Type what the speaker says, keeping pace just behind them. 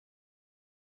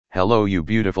Hello you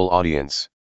beautiful audience.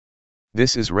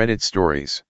 This is Reddit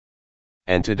Stories.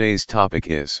 And today's topic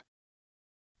is: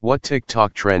 what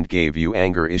TikTok trend gave you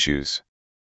anger issues?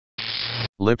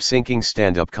 Lip syncing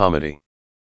stand-up comedy.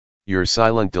 Your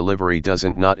silent delivery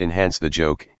doesn't not enhance the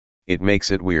joke, it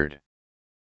makes it weird.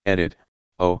 Edit,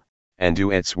 and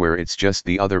duets where it's just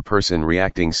the other person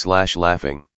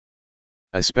reacting/laughing.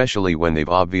 Especially when they've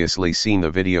obviously seen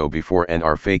the video before and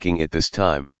are faking it this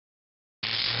time.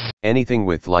 Anything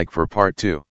with like for part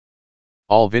 2.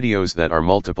 All videos that are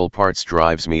multiple parts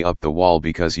drives me up the wall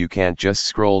because you can't just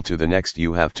scroll to the next,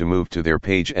 you have to move to their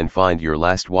page and find your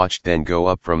last watched then go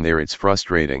up from there. It's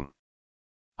frustrating.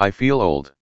 I feel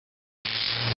old.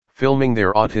 Filming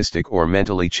their autistic or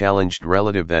mentally challenged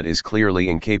relative that is clearly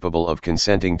incapable of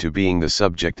consenting to being the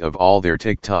subject of all their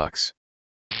TikToks.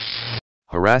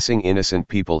 Harassing innocent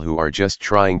people who are just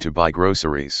trying to buy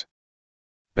groceries.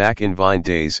 Back in Vine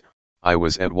days, I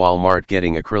was at Walmart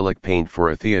getting acrylic paint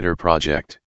for a theater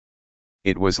project.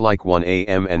 It was like 1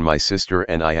 a.m. and my sister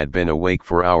and I had been awake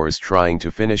for hours trying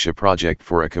to finish a project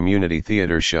for a community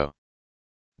theater show.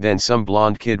 Then some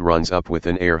blonde kid runs up with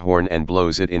an air horn and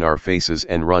blows it in our faces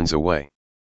and runs away.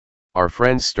 Our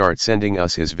friends start sending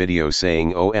us his video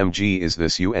saying, "OMG, is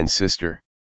this you and sister?"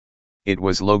 It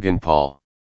was Logan Paul.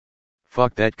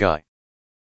 Fuck that guy.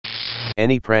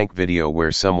 Any prank video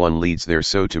where someone leads their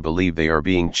so to believe they are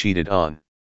being cheated on.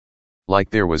 Like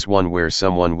there was one where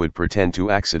someone would pretend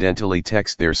to accidentally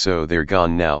text their so "they're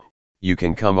gone now, you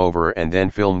can come over," and then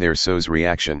film their so's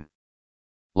reaction.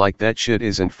 Like that shit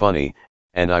isn't funny,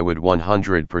 and I would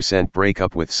 100% break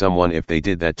up with someone if they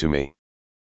did that to me.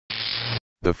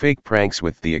 The fake pranks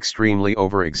with the extremely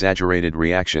over-exaggerated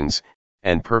reactions,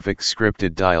 and perfect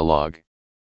scripted dialogue.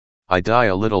 I die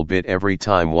a little bit every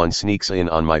time one sneaks in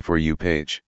on my For You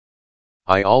page.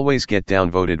 I always get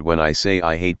downvoted when I say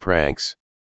I hate pranks.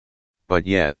 But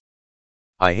yet,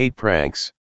 I hate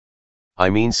pranks. I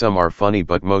mean, some are funny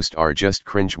but most are just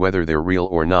cringe whether they're real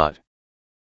or not.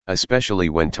 Especially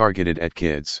when targeted at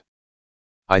kids.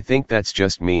 I think that's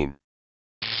just mean.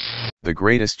 The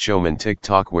Greatest Showman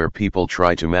TikTok where people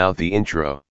try to mouth the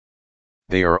intro.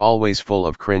 They are always full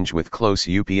of cringe with close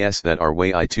ups that are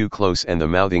way too close and the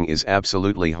mouthing is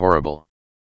absolutely horrible.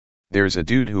 There's a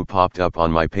dude who popped up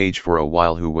on my page for a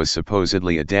while who was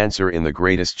supposedly a dancer in The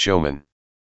Greatest Showman.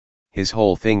 His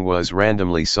whole thing was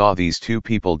randomly saw these two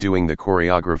people doing the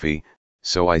choreography,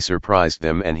 so I surprised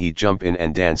them and he'd jump in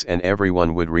and dance and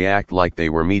everyone would react like they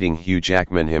were meeting Hugh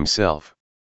Jackman himself.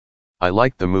 I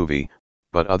liked the movie,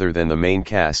 but other than the main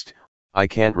cast, I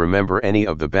can't remember any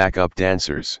of the backup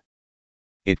dancers.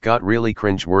 It got really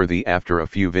cringe-worthy after a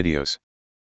few videos.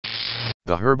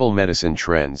 The herbal medicine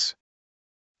trends.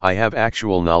 I have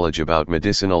actual knowledge about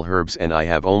medicinal herbs and I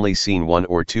have only seen 1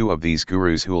 or 2 of these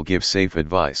gurus who'll give safe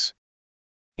advice.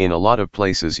 In a lot of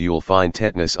places you'll find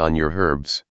tetanus on your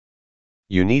herbs.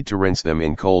 You need to rinse them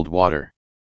in cold water.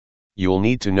 You'll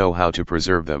need to know how to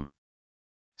preserve them.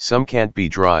 Some can't be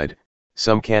dried,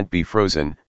 some can't be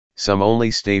frozen, some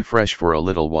only stay fresh for a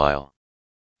little while.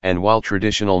 And while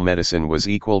traditional medicine was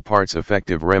equal parts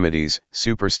effective remedies,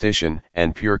 superstition,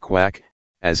 and pure quack,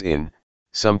 as in,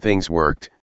 some things worked,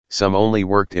 some only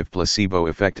worked if placebo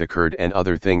effect occurred and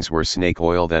other things were snake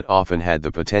oil that often had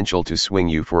the potential to swing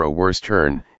you for a worse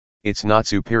turn, it's not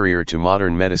superior to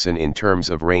modern medicine in terms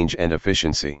of range and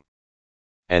efficiency.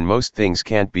 And most things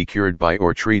can't be cured by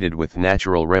or treated with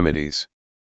natural remedies.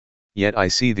 Yet I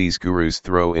see these gurus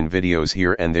throw in videos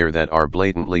here and there that are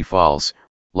blatantly false,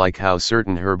 like how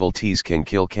certain herbal teas can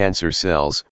kill cancer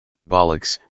cells.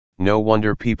 Bollocks, no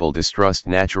wonder people distrust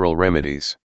natural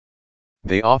remedies.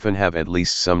 They often have at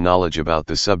least some knowledge about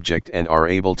the subject and are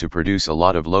able to produce a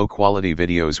lot of low-quality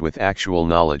videos with actual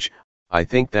knowledge. I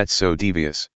think that's so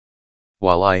devious.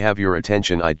 While I have your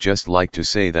attention, I'd just like to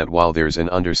say that while there's an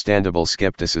understandable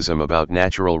skepticism about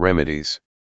natural remedies,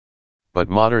 but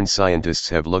modern scientists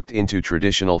have looked into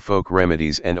traditional folk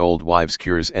remedies and old wives'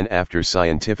 cures and after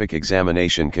scientific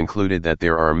examination concluded that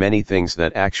there are many things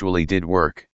that actually did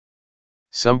work.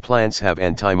 Some plants have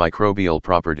antimicrobial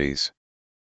properties.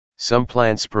 Some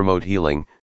plants promote healing,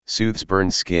 soothes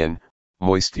burned skin,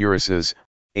 moisturizes,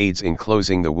 aids in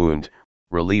closing the wound,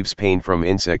 relieves pain from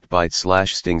insect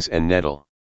bites/stings and nettle.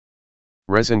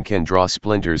 Resin can draw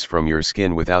splinters from your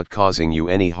skin without causing you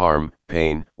any harm,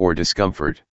 pain, or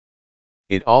discomfort.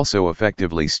 It also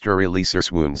effectively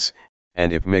sterilizes wounds,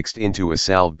 and if mixed into a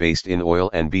salve based in oil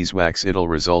and beeswax it'll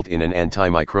result in an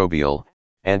antimicrobial,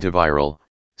 antiviral,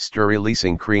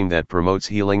 sterilizing cream that promotes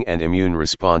healing and immune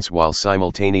response while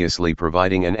simultaneously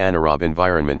providing an anaerobe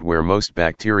environment where most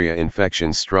bacteria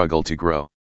infections struggle to grow.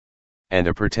 And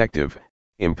a protective,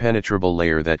 impenetrable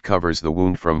layer that covers the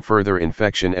wound from further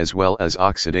infection as well as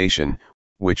oxidation,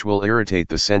 which will irritate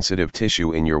the sensitive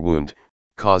tissue in your wound,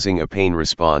 causing a pain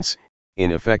response,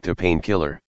 in effect a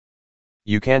painkiller.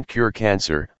 You can't cure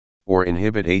cancer, or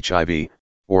inhibit HIV,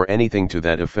 or anything to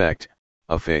that effect,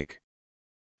 a fake.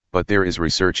 But there is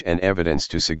research and evidence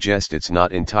to suggest it's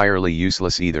not entirely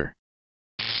useless either.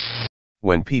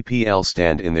 When PPL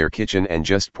stand in their kitchen and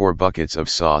just pour buckets of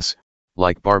sauce,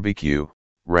 like barbecue,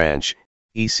 ranch,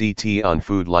 etc. on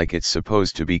food like it's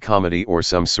supposed to be comedy or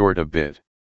some sort of bit.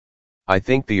 I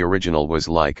think the original was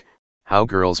like, how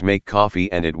girls make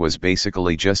coffee, and it was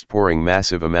basically just pouring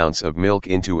massive amounts of milk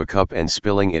into a cup and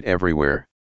spilling it everywhere.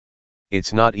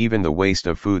 It's not even the waste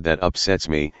of food that upsets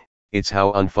me, it's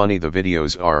how unfunny the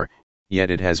videos are,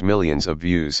 yet it has millions of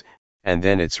views, and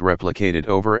then it's replicated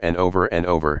over and over and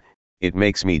over. It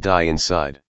makes me die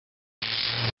inside.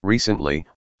 Recently,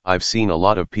 I've seen a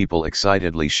lot of people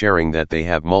excitedly sharing that they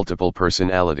have multiple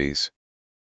personalities.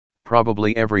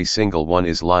 Probably every single one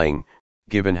is lying,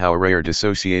 given how rare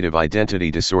dissociative identity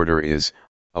disorder is,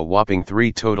 a whopping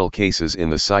 3 total cases in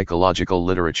the psychological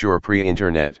literature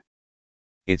pre-internet.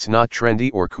 It's not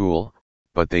trendy or cool,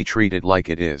 but they treat it like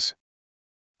it is.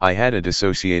 I had a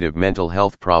dissociative mental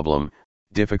health problem,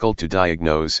 difficult to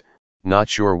diagnose, not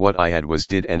sure what I had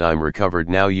and I'm recovered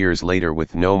now years later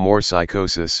with no more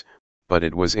psychosis, but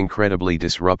it was incredibly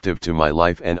disruptive to my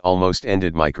life and almost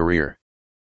ended my career.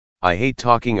 I hate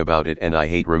talking about it and I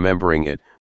hate remembering it,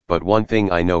 but one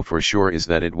thing I know for sure is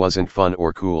that it wasn't fun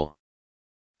or cool.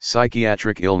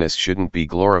 Psychiatric illness shouldn't be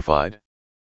glorified.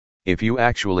 If you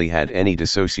actually had any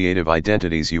dissociative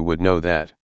identities, you would know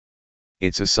that.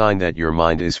 It's a sign that your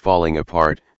mind is falling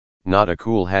apart, not a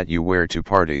cool hat you wear to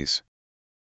parties.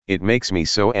 It makes me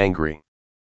so angry.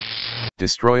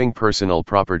 Destroying personal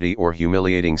property or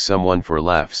humiliating someone for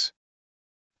laughs.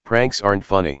 Pranks aren't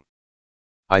funny.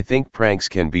 I think pranks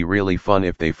can be really fun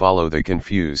if they follow the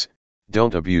confuse,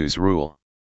 don't abuse rule.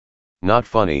 Not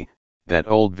funny, that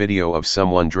old video of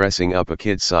someone dressing up a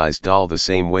kid-sized doll the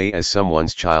same way as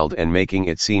someone's child and making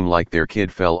it seem like their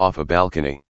kid fell off a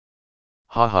balcony.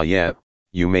 Haha, yeah,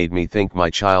 you made me think my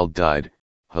child died,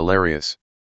 hilarious.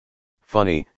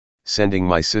 Funny, sending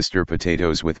my sister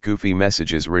potatoes with goofy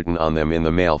messages written on them in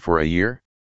the mail for a year?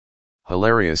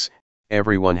 Hilarious,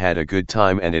 everyone had a good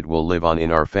time and it will live on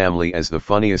in our family as the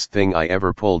funniest thing I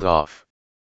ever pulled off.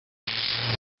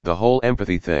 The whole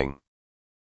empathy thing.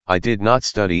 I did not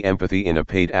study empathy in a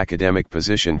paid academic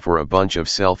position for a bunch of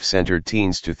self-centered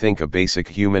teens to think a basic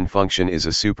human function is a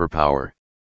superpower.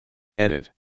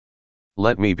 Edit.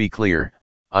 Let me be clear,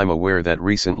 I'm aware that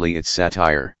recently it's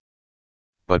satire.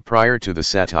 But prior to the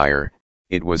satire,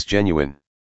 it was genuine.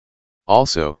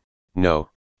 Also, no,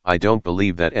 I don't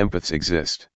believe that empaths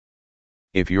exist.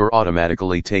 If you're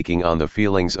automatically taking on the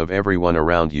feelings of everyone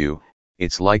around you,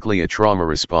 it's likely a trauma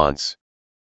response.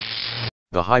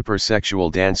 The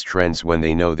hypersexual dance trends when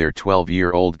they know their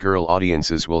 12-year-old girl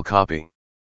audiences will copy.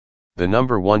 The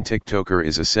 #1 TikToker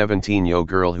is a 17-year-old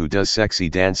girl who does sexy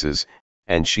dances,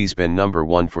 and she's been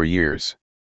 #1 for years.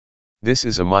 This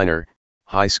is a minor,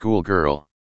 high school girl.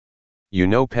 You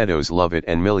know pedos love it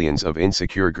and millions of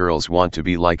insecure girls want to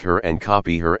be like her and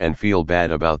copy her and feel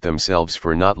bad about themselves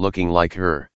for not looking like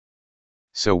her.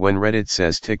 So when Reddit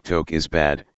says TikTok is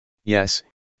bad, yes,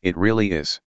 it really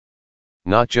is.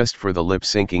 Not just for the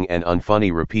lip-syncing and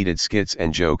unfunny repeated skits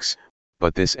and jokes,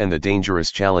 but this and the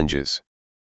dangerous challenges.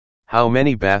 How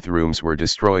many bathrooms were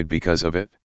destroyed because of it?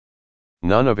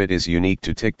 None of it is unique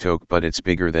to TikTok, but it's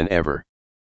bigger than ever.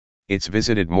 It's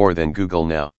visited more than Google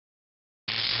now.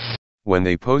 When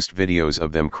they post videos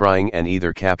of them crying and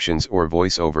either captions or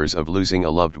voiceovers of losing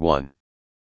a loved one.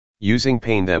 Using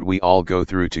pain that we all go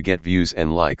through to get views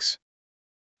and likes.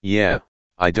 Yeah,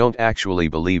 I don't actually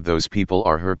believe those people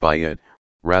are hurt by it,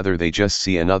 rather they just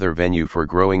see another venue for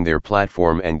growing their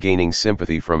platform and gaining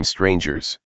sympathy from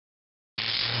strangers.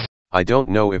 I don't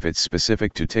know if it's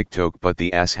specific to TikTok, but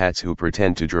the asshats who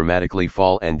pretend to dramatically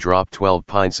fall and drop 12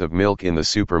 pints of milk in the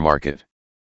supermarket.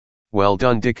 Well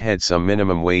done, dickhead. Some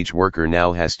minimum wage worker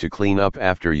now has to clean up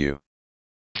after you.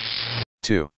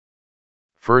 2.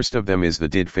 First of them is the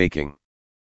did faking.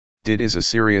 Did is a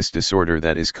serious disorder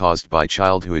that is caused by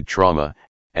childhood trauma,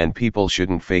 and people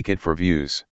shouldn't fake it for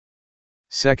views.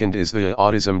 Second is the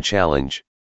autism challenge.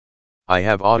 I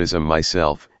have autism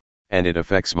myself, and it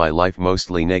affects my life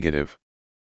mostly negative.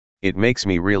 It makes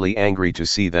me really angry to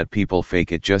see that people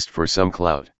fake it just for some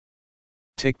clout.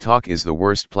 TikTok is the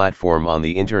worst platform on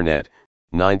the internet,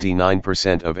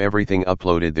 99% of everything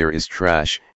uploaded there is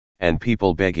trash, and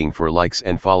people begging for likes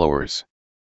and followers.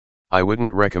 I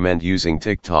wouldn't recommend using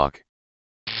TikTok.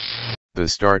 The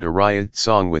Start a Riot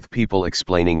song with people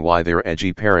explaining why they're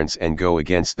edgy parents and go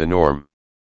against the norm.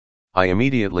 I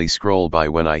immediately scroll by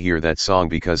when I hear that song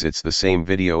because it's the same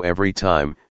video every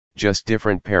time, just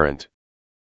different parent.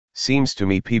 Seems to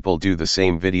me people do the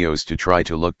same videos to try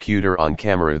to look cuter on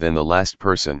camera than the last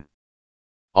person.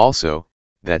 Also,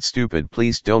 that stupid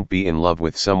please don't be in love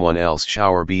with someone else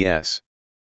shower BS.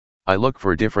 I look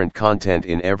for different content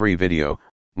in every video,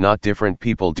 not different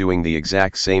people doing the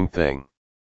exact same thing.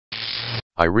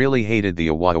 I really hated the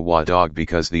Awa dog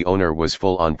because the owner was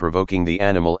full on provoking the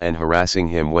animal and harassing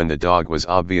him when the dog was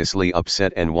obviously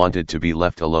upset and wanted to be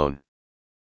left alone.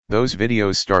 Those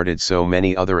videos started so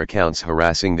many other accounts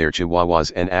harassing their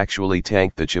chihuahuas and actually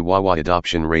tanked the chihuahua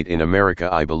adoption rate in America,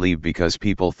 I believe, because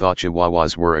people thought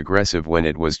chihuahuas were aggressive when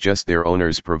it was just their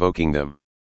owners provoking them.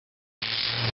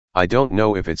 I don't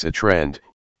know if it's a trend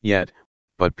yet,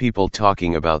 but people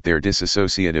talking about their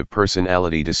dissociative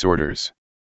personality disorders.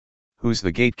 Who's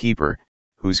the gatekeeper,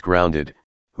 who's grounded,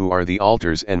 who are the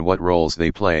alters and what roles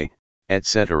they play,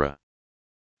 etc.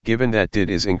 Given that DID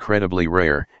is incredibly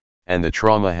rare, and the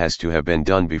trauma has to have been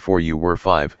done before you were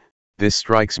 5, this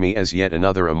strikes me as yet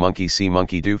another a monkey see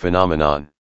monkey do phenomenon.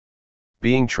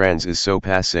 Being trans is so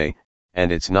passé,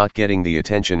 and it's not getting the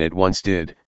attention it once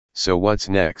did, so what's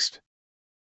next?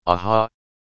 Aha!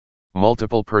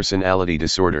 Multiple personality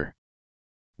disorder.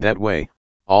 That way,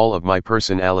 all of my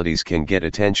personalities can get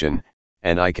attention,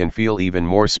 and I can feel even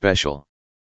more special.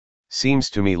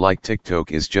 Seems to me like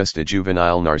TikTok is just a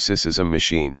juvenile narcissism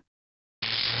machine.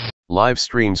 Live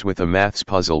streams with a maths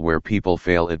puzzle where people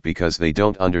fail it because they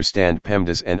don't understand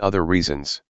PEMDAS and other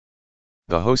reasons.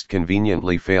 The host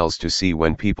conveniently fails to see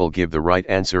when people give the right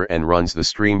answer and runs the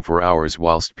stream for hours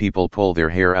whilst people pull their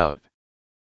hair out.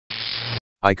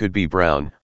 I could be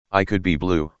brown, I could be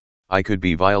blue, I could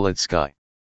be violet sky.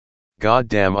 God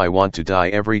damn, I want to die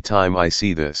every time I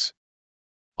see this.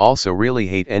 Also really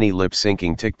hate any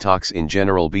lip-syncing TikToks in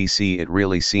general BC. It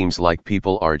really seems like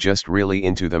people are just really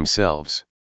into themselves.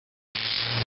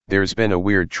 There's been a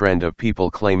weird trend of people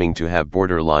claiming to have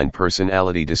borderline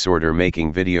personality disorder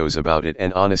making videos about it,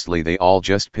 and honestly they all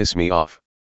just piss me off.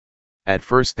 At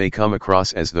first they come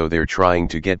across as though they're trying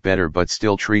to get better but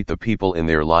still treat the people in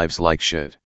their lives like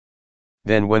shit.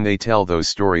 Then when they tell those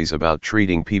stories about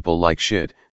treating people like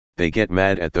shit, they get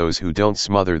mad at those who don't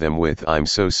smother them with "I'm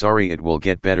so sorry, it will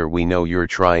get better, we know you're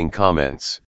trying"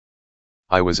 comments.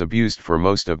 I was abused for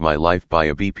most of my life by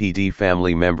a BPD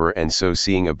family member, and so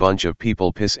seeing a bunch of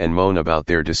people piss and moan about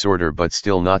their disorder but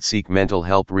still not seek mental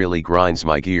help really grinds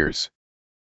my gears.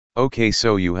 Okay,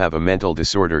 so you have a mental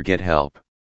disorder, get help.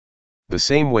 The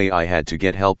same way I had to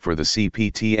get help for the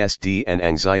CPTSD and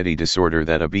anxiety disorder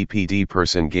that a BPD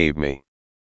person gave me.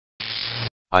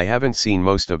 I haven't seen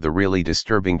most of the really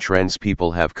disturbing trends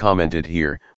people have commented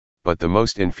here, but the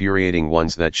most infuriating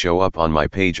ones that show up on my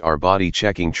page are body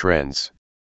checking trends.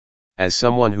 As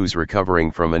someone who's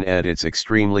recovering from an ED, it's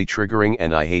extremely triggering,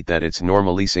 and I hate that it's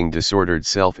normalizing disordered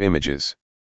self-images.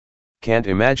 Can't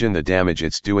imagine the damage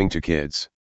it's doing to kids.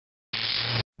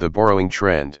 The borrowing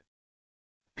trend.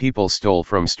 People stole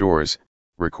from stores,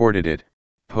 recorded it,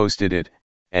 posted it,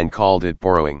 and called it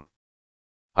borrowing.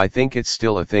 I think it's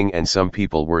still a thing, and some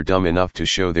people were dumb enough to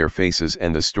show their faces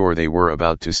and the store they were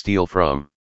about to steal from.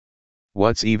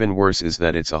 What's even worse is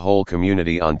that it's a whole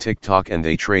community on TikTok and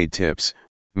they trade tips,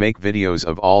 make videos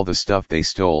of all the stuff they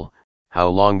stole, how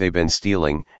long they've been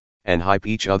stealing, and hype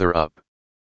each other up.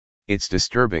 It's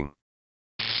disturbing.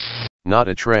 Not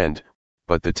a trend,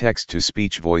 but the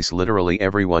text-to-speech voice literally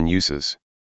everyone uses.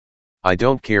 I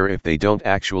don't care if they don't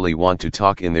actually want to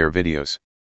talk in their videos.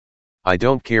 I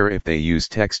don't care if they use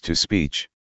text-to-speech.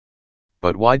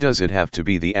 But why does it have to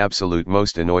be the absolute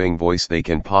most annoying voice they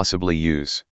can possibly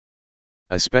use?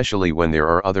 Especially when there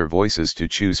are other voices to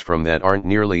choose from that aren't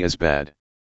nearly as bad.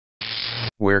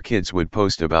 Where kids would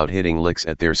post about hitting licks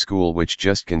at their school, which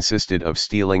just consisted of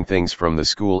stealing things from the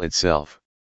school itself.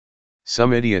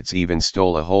 Some idiots even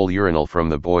stole a whole urinal from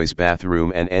the boys'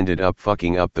 bathroom and ended up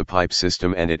fucking up the pipe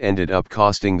system, and it ended up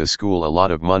costing the school a lot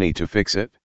of money to fix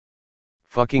it.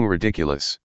 Fucking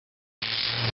ridiculous.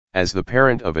 As the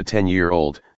parent of a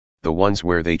 10-year-old, the ones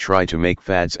where they try to make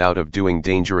fads out of doing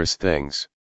dangerous things.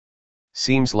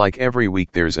 Seems like every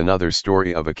week there's another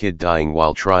story of a kid dying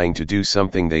while trying to do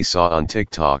something they saw on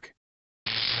TikTok.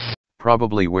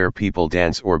 Probably where people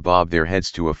dance or bob their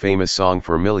heads to a famous song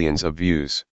for millions of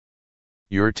views.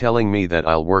 You're telling me that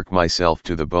I'll work myself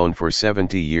to the bone for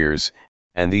 70 years,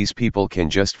 and these people can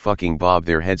just fucking bob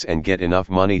their heads and get enough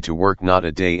money to work not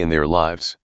a day in their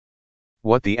lives?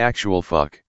 What the actual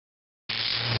fuck?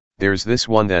 There's this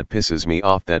one that pisses me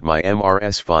off that my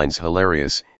MRS finds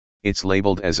hilarious. It's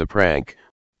labeled as a prank,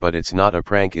 but it's not a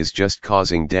prank, is just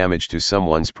causing damage to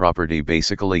someone's property.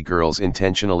 Basically, girls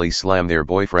intentionally slam their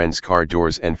boyfriend's car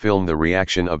doors and film the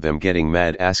reaction of them getting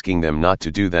mad, asking them not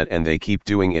to do that, and they keep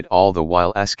doing it, all the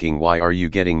while asking, why are you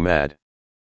getting mad?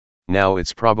 Now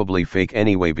it's probably fake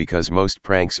anyway, because most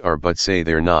pranks are, but say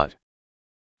they're not.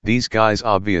 These guys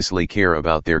obviously care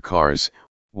about their cars.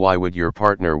 Why would your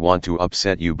partner want to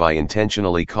upset you by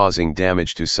intentionally causing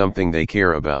damage to something they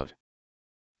care about?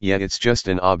 Yeah, it's just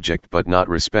an object, but not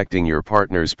respecting your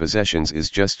partner's possessions is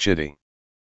just shitty.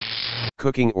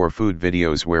 Cooking or food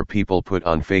videos where people put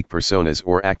on fake personas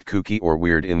or act kooky or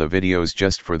weird in the videos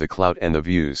just for the clout and the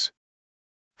views.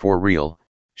 For real,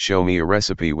 show me a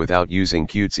recipe without using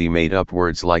cutesy made-up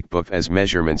words like buff as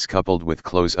measurements coupled with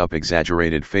close-up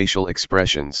exaggerated facial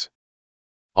expressions.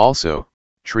 Also,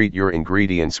 treat your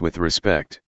ingredients with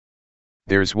respect.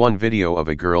 There's one video of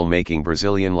a girl making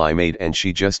Brazilian limeade and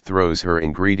she just throws her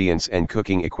ingredients and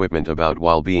cooking equipment about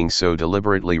while being so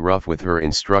deliberately rough with her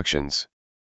instructions.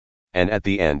 And at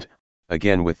the end,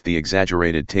 again with the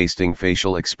exaggerated tasting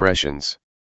facial expressions.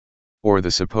 Or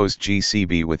the supposed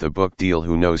GCB with a book deal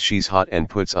who knows she's hot and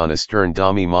puts on a stern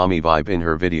dommy mommy vibe in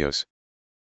her videos.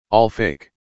 All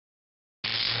fake.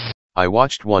 I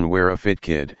watched one where a fit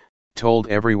kid told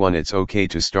everyone it's okay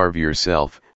to starve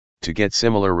yourself to get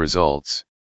similar results.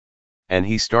 And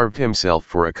he starved himself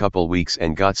for a couple weeks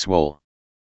and got swole.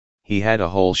 He had a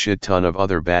whole shit ton of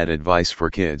other bad advice for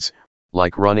kids,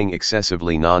 like running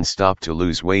excessively non-stop to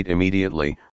lose weight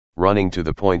immediately, running to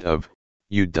the point of,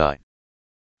 you'd die.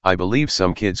 I believe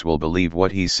some kids will believe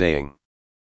what he's saying.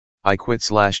 I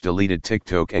quit/deleted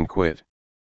TikTok and quit.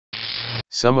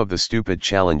 Some of the stupid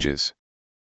challenges.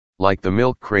 Like the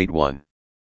milk crate one.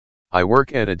 I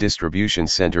work at a distribution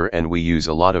center and we use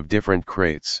a lot of different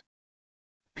crates.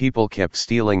 People kept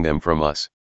stealing them from us.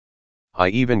 I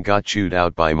even got chewed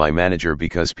out by my manager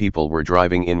because people were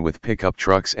driving in with pickup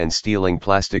trucks and stealing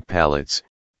plastic pallets,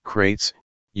 crates,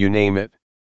 you name it.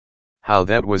 How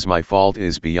that was my fault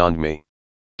is beyond me.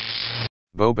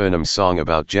 Bo Burnham song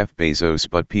about Jeff Bezos,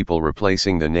 but people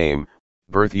replacing the name,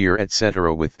 birth year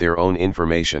etc. with their own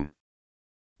information.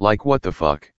 Like what the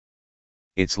fuck?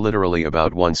 It's literally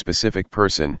about one specific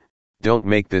person. Don't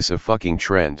make this a fucking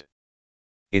trend.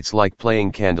 It's like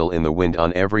playing Candle in the Wind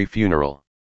on every funeral.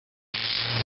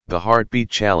 The heartbeat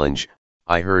challenge,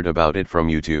 I heard about it from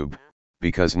YouTube,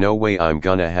 because no way I'm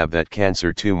gonna have that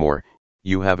cancer tumor.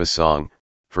 You have a song,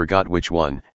 forgot which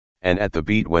one, and at the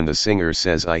beat when the singer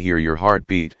says I hear your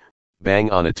heartbeat,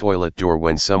 bang on a toilet door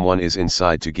when someone is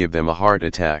inside to give them a heart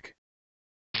attack.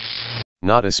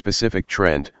 Not a specific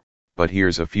trend, but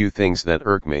here's a few things that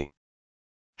irk me.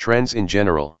 Trends in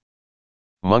general.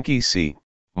 Monkey see,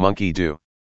 monkey do.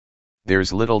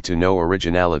 There's little to no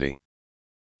originality.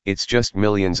 It's just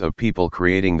millions of people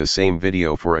creating the same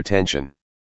video for attention.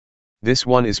 This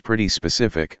one is pretty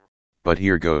specific, but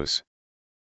here goes.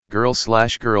 Girls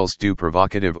do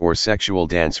provocative or sexual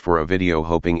dance for a video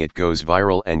hoping it goes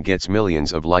viral and gets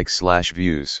millions of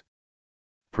likes/views.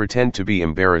 Pretend to be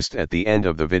embarrassed at the end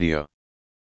of the video.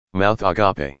 Mouth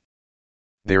agape.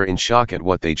 They're in shock at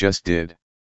what they just did.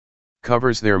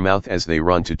 Covers their mouth as they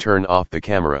run to turn off the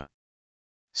camera.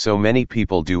 So many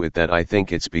people do it that I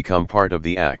think it's become part of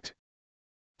the act.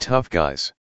 Tough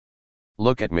guys.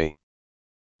 Look at me.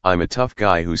 I'm a tough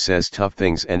guy who says tough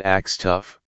things and acts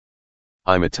tough.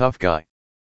 I'm a tough guy.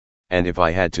 And if I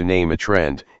had to name a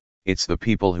trend, it's the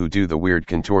people who do the weird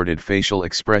contorted facial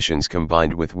expressions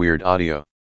combined with weird audio.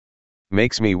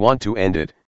 Makes me want to end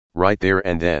it, right there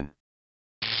and then.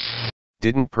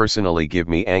 Didn't personally give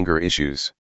me anger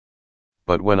issues.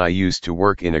 But when I used to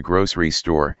work in a grocery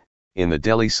store, in the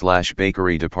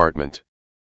deli/bakery department,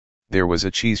 there was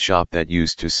a cheese shop that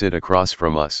used to sit across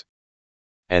from us.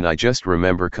 And I just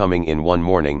remember coming in one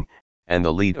morning, and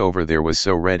the lead over there was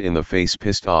so red in the face,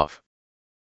 pissed off.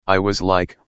 I was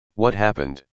like, what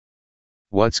happened?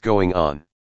 What's going on?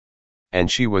 And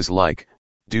she was like,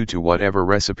 due to whatever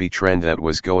recipe trend that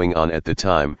was going on at the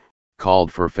time,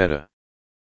 called for feta.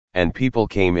 And people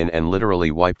came in and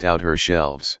literally wiped out her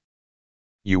shelves.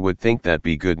 You would think that'd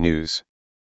be good news.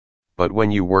 But when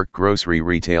you work grocery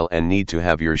retail and need to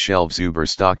have your shelves uber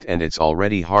stocked and it's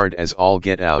already hard as all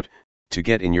get out, to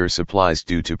get in your supplies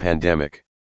due to pandemic.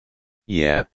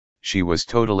 Yeah, she was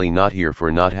totally not here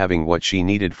for not having what she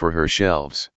needed for her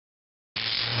shelves.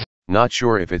 Not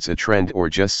sure if it's a trend or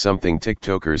just something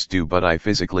TikTokers do, but I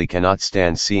physically cannot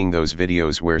stand seeing those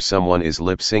videos where someone is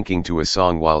lip syncing to a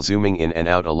song while zooming in and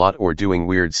out a lot or doing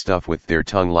weird stuff with their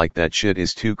tongue. Like that shit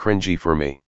is too cringy for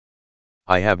me.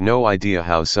 I have no idea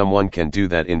how someone can do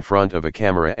that in front of a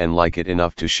camera and like it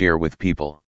enough to share with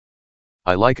people.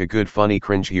 I like a good funny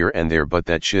cringe here and there, but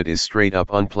that shit is straight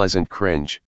up unpleasant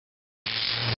cringe.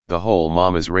 The whole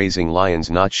mamas raising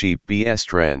lions not sheep BS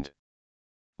trend.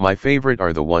 My favorite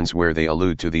are the ones where they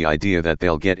allude to the idea that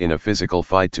they'll get in a physical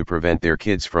fight to prevent their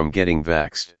kids from getting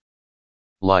vaxxed.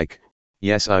 Like,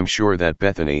 yes, I'm sure that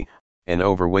Bethany, an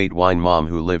overweight wine mom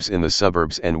who lives in the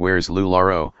suburbs and wears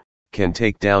LuLaRoe, can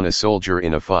take down a soldier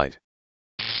in a fight.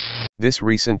 This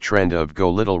recent trend of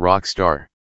Go Little Rock Star.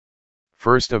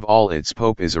 First of all, its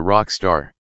Pope is a rock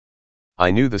star.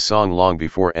 I knew the song long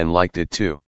before and liked it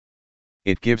too.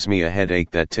 It gives me a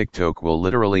headache that TikTok will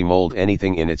literally mold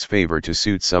anything in its favor to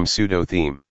suit some pseudo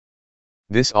theme.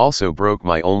 This also broke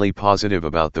my only positive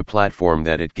about the platform,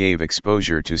 that it gave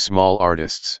exposure to small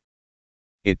artists.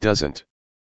 It doesn't.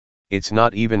 It's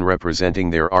not even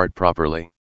representing their art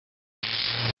properly.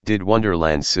 Did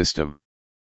Wonderland's system.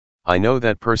 I know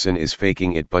that person is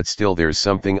faking it, but still there's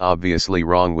something obviously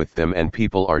wrong with them and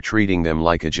people are treating them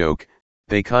like a joke.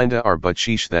 They kinda are, but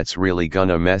sheesh, that's really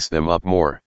gonna mess them up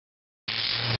more.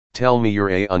 Tell me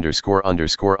you're a underscore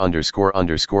underscore underscore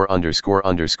underscore underscore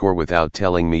underscore without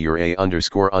telling me you're a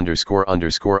underscore underscore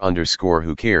underscore underscore.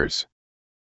 Who cares?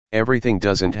 Everything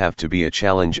doesn't have to be a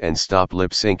challenge, and stop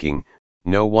lip syncing.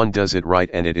 No one does it right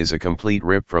and it is a complete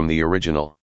rip from the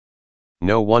original.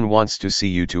 No one wants to see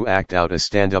you to act out a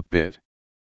stand-up bit.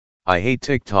 I hate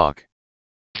TikTok.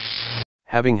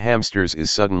 Having hamsters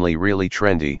is suddenly really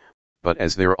trendy, but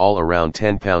as they're all around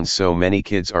 £10, so many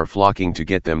kids are flocking to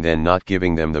get them, then not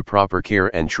giving them the proper care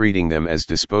and treating them as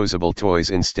disposable toys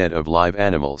instead of live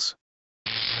animals.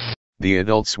 The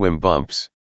Adult Swim bumps.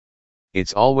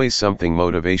 It's always something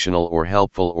motivational or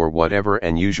helpful or whatever,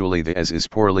 and usually the as is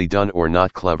poorly done or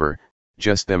not clever,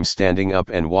 just them standing up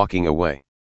and walking away.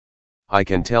 I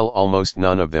can tell almost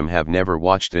none of them have never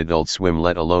watched Adult Swim,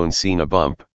 let alone seen a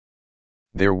bump.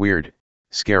 They're weird,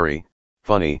 scary,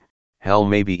 funny, hell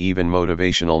maybe even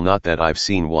motivational, not that I've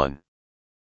seen one.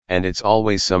 And it's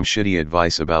always some shitty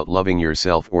advice about loving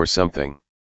yourself or something.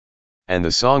 And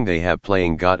the song they have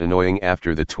playing got annoying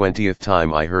after the 20th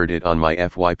time I heard it on my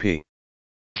FYP.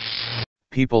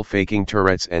 People faking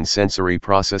Tourette's and sensory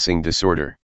processing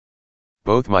disorder.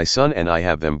 Both my son and I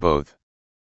have them both.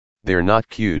 They're not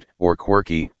cute, or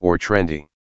quirky, or trendy.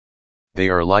 They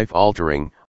are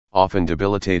life-altering, often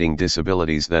debilitating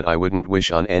disabilities that I wouldn't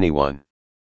wish on anyone.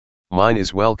 Mine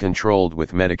is well controlled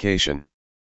with medication.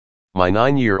 My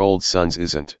 9-year-old son's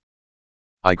isn't.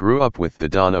 I grew up with the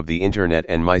dawn of the internet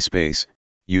and MySpace,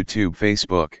 YouTube,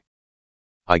 Facebook.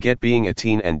 I get being a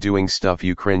teen and doing stuff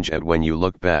you cringe at when you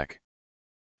look back.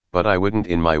 But I wouldn't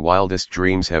in my wildest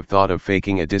dreams have thought of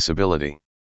faking a disability.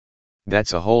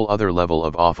 That's a whole other level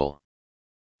of awful.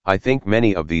 I think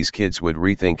many of these kids would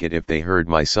rethink it if they heard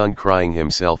my son crying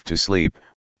himself to sleep,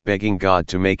 begging God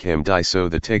to make him die so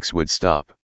the tics would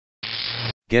stop.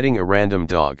 Getting a random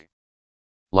dog.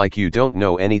 Like you don't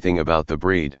know anything about the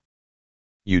breed.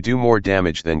 You do more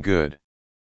damage than good.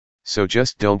 So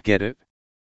just don't get it.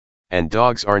 And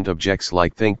dogs aren't objects,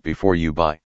 like think before you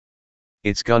buy.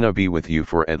 It's gonna be with you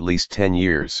for at least 10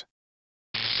 years.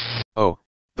 Oh,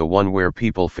 the one where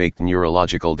people faked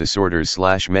neurological disorders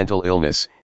 / mental illness.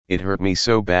 It hurt me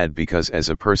so bad because as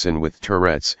a person with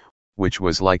Tourette's, which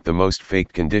was like the most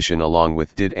faked condition along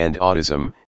with DID and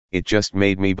autism, it just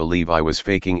made me believe I was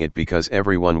faking it because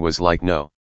everyone was like,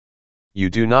 no. You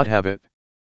do not have it.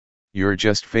 You're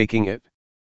just faking it.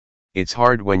 It's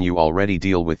hard when you already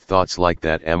deal with thoughts like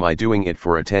that. Am I doing it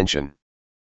for attention?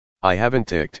 I haven't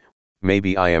ticked,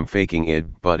 maybe I am faking it,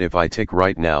 but if I tick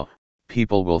right now,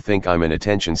 people will think I'm an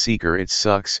attention seeker. It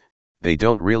sucks. They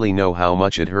don't really know how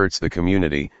much it hurts the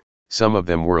community. Some of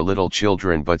them were little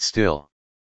children, but still.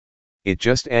 It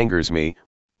just angers me,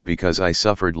 because I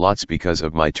suffered lots because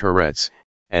of my Tourette's,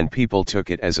 and people took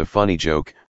it as a funny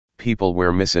joke. People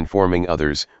were misinforming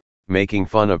others, making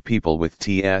fun of people with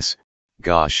TS.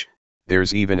 Gosh,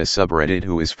 there's even a subreddit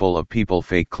who is full of people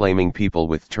fake claiming people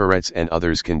with Tourette's and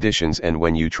others' conditions, and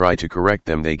when you try to correct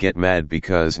them they get mad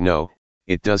because no,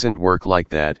 it doesn't work like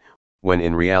that, when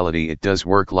in reality it does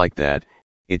work like that.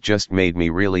 It just made me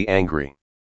really angry.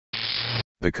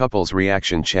 The couples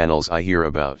reaction channels I hear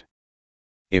about.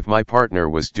 If my partner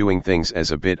was doing things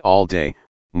as a bit all day,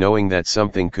 knowing that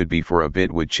something could be for a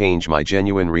bit would change my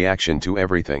genuine reaction to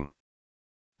everything.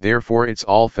 Therefore it's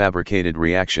all fabricated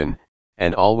reaction,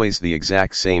 and always the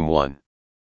exact same one.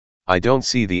 I don't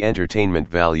see the entertainment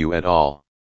value at all.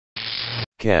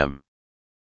 Cam.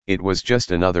 It was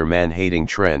just another man-hating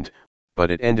trend,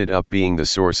 but it ended up being the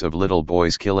source of little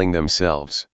boys killing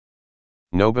themselves.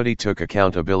 Nobody took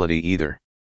accountability either.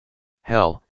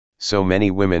 Hell, so many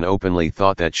women openly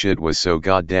thought that shit was so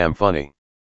goddamn funny.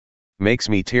 Makes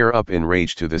me tear up in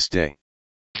rage to this day.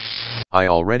 I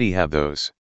already have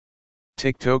those.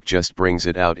 TikTok just brings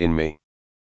it out in me.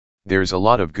 There's a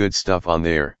lot of good stuff on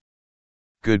there.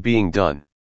 Good being done.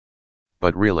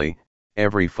 But really,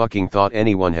 every fucking thought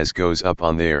anyone has goes up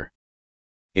on there.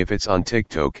 If it's on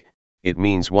TikTok, it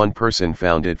means one person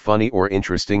found it funny or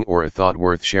interesting or a thought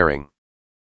worth sharing.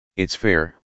 It's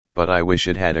fair, but I wish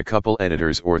it had a couple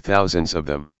editors or thousands of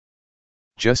them.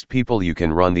 Just people you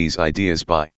can run these ideas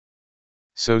by.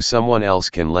 So someone else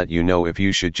can let you know if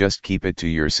you should just keep it to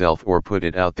yourself or put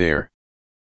it out there.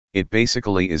 It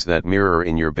basically is that mirror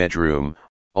in your bedroom,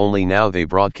 only now they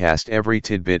broadcast every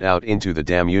tidbit out into the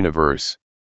damn universe.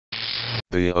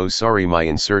 The oh sorry my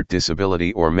insert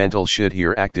disability or mental shit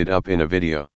here acted up in a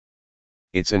video.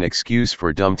 It's an excuse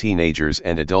for dumb teenagers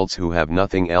and adults who have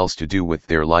nothing else to do with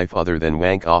their life other than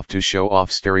wank off to show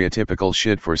off stereotypical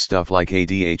shit for stuff like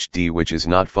ADHD, which is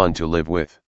not fun to live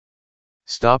with.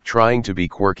 Stop trying to be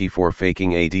quirky for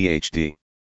faking ADHD.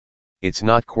 It's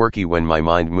not quirky when my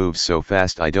mind moves so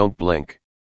fast I don't blink.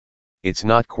 It's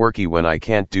not quirky when I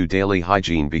can't do daily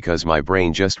hygiene because my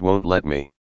brain just won't let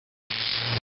me.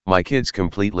 My kids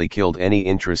completely killed any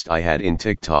interest I had in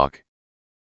TikTok.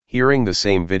 Hearing the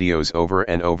same videos over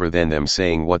and over, then them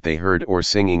saying what they heard or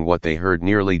singing what they heard,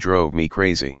 nearly drove me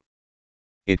crazy.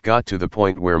 It got to the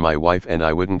point where my wife and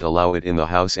I wouldn't allow it in the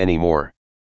house anymore.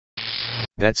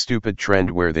 That stupid trend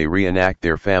where they reenact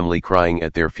their family crying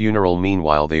at their funeral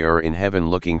meanwhile they are in heaven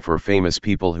looking for famous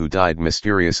people who died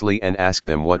mysteriously and ask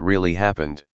them what really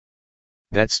happened.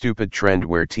 That stupid trend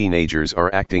where teenagers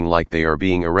are acting like they are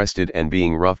being arrested and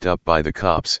being roughed up by the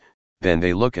cops, then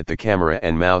they look at the camera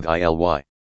and mouth ILY.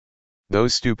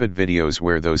 Those stupid videos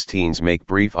where those teens make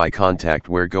brief eye contact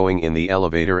while going in the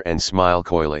elevator and smile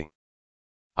coyly.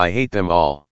 I hate them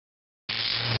all.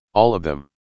 All of them.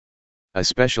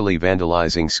 Especially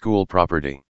vandalizing school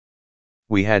property.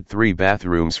 We had 3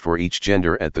 bathrooms for each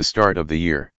gender at the start of the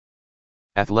year.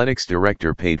 Athletics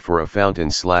director paid for a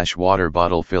fountain/water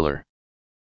bottle filler.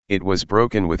 It was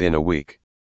broken within a week.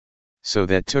 So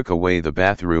that took away the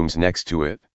bathrooms next to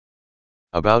it.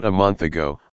 About a month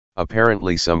ago,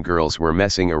 apparently some girls were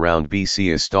messing around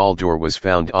BC. A stall door was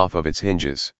found off of its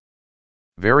hinges.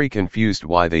 Very confused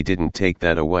why they didn't take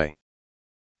that away.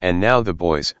 And now the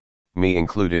boys, me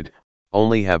included,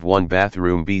 only have one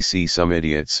bathroom. BC. Some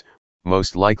idiots,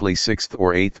 most likely 6th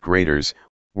or 8th graders,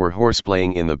 were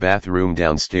horseplaying in the bathroom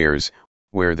downstairs,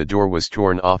 where the door was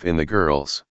torn off in the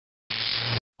girls.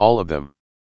 All of them.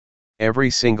 Every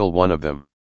single one of them.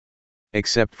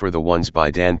 Except for the ones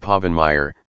by Dan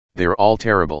Povenmire, they're all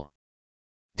terrible.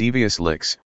 Devious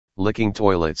licks, licking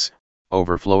toilets,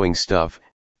 overflowing stuff,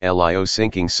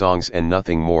 lip-syncing songs and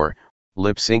nothing more,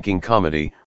 lip-syncing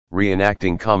comedy,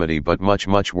 reenacting comedy, but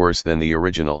much worse than the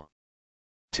original.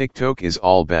 TikTok is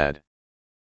all bad.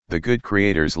 The good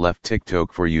creators left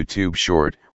TikTok for YouTube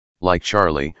Short, like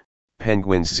Charlie,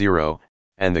 Penguins Zero,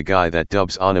 and the guy that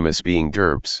dubs Anonymous being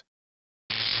derps.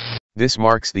 This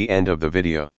marks the end of the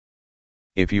video.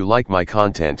 If you like my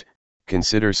content,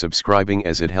 consider subscribing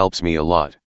as it helps me a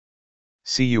lot.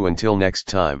 See you until next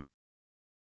time.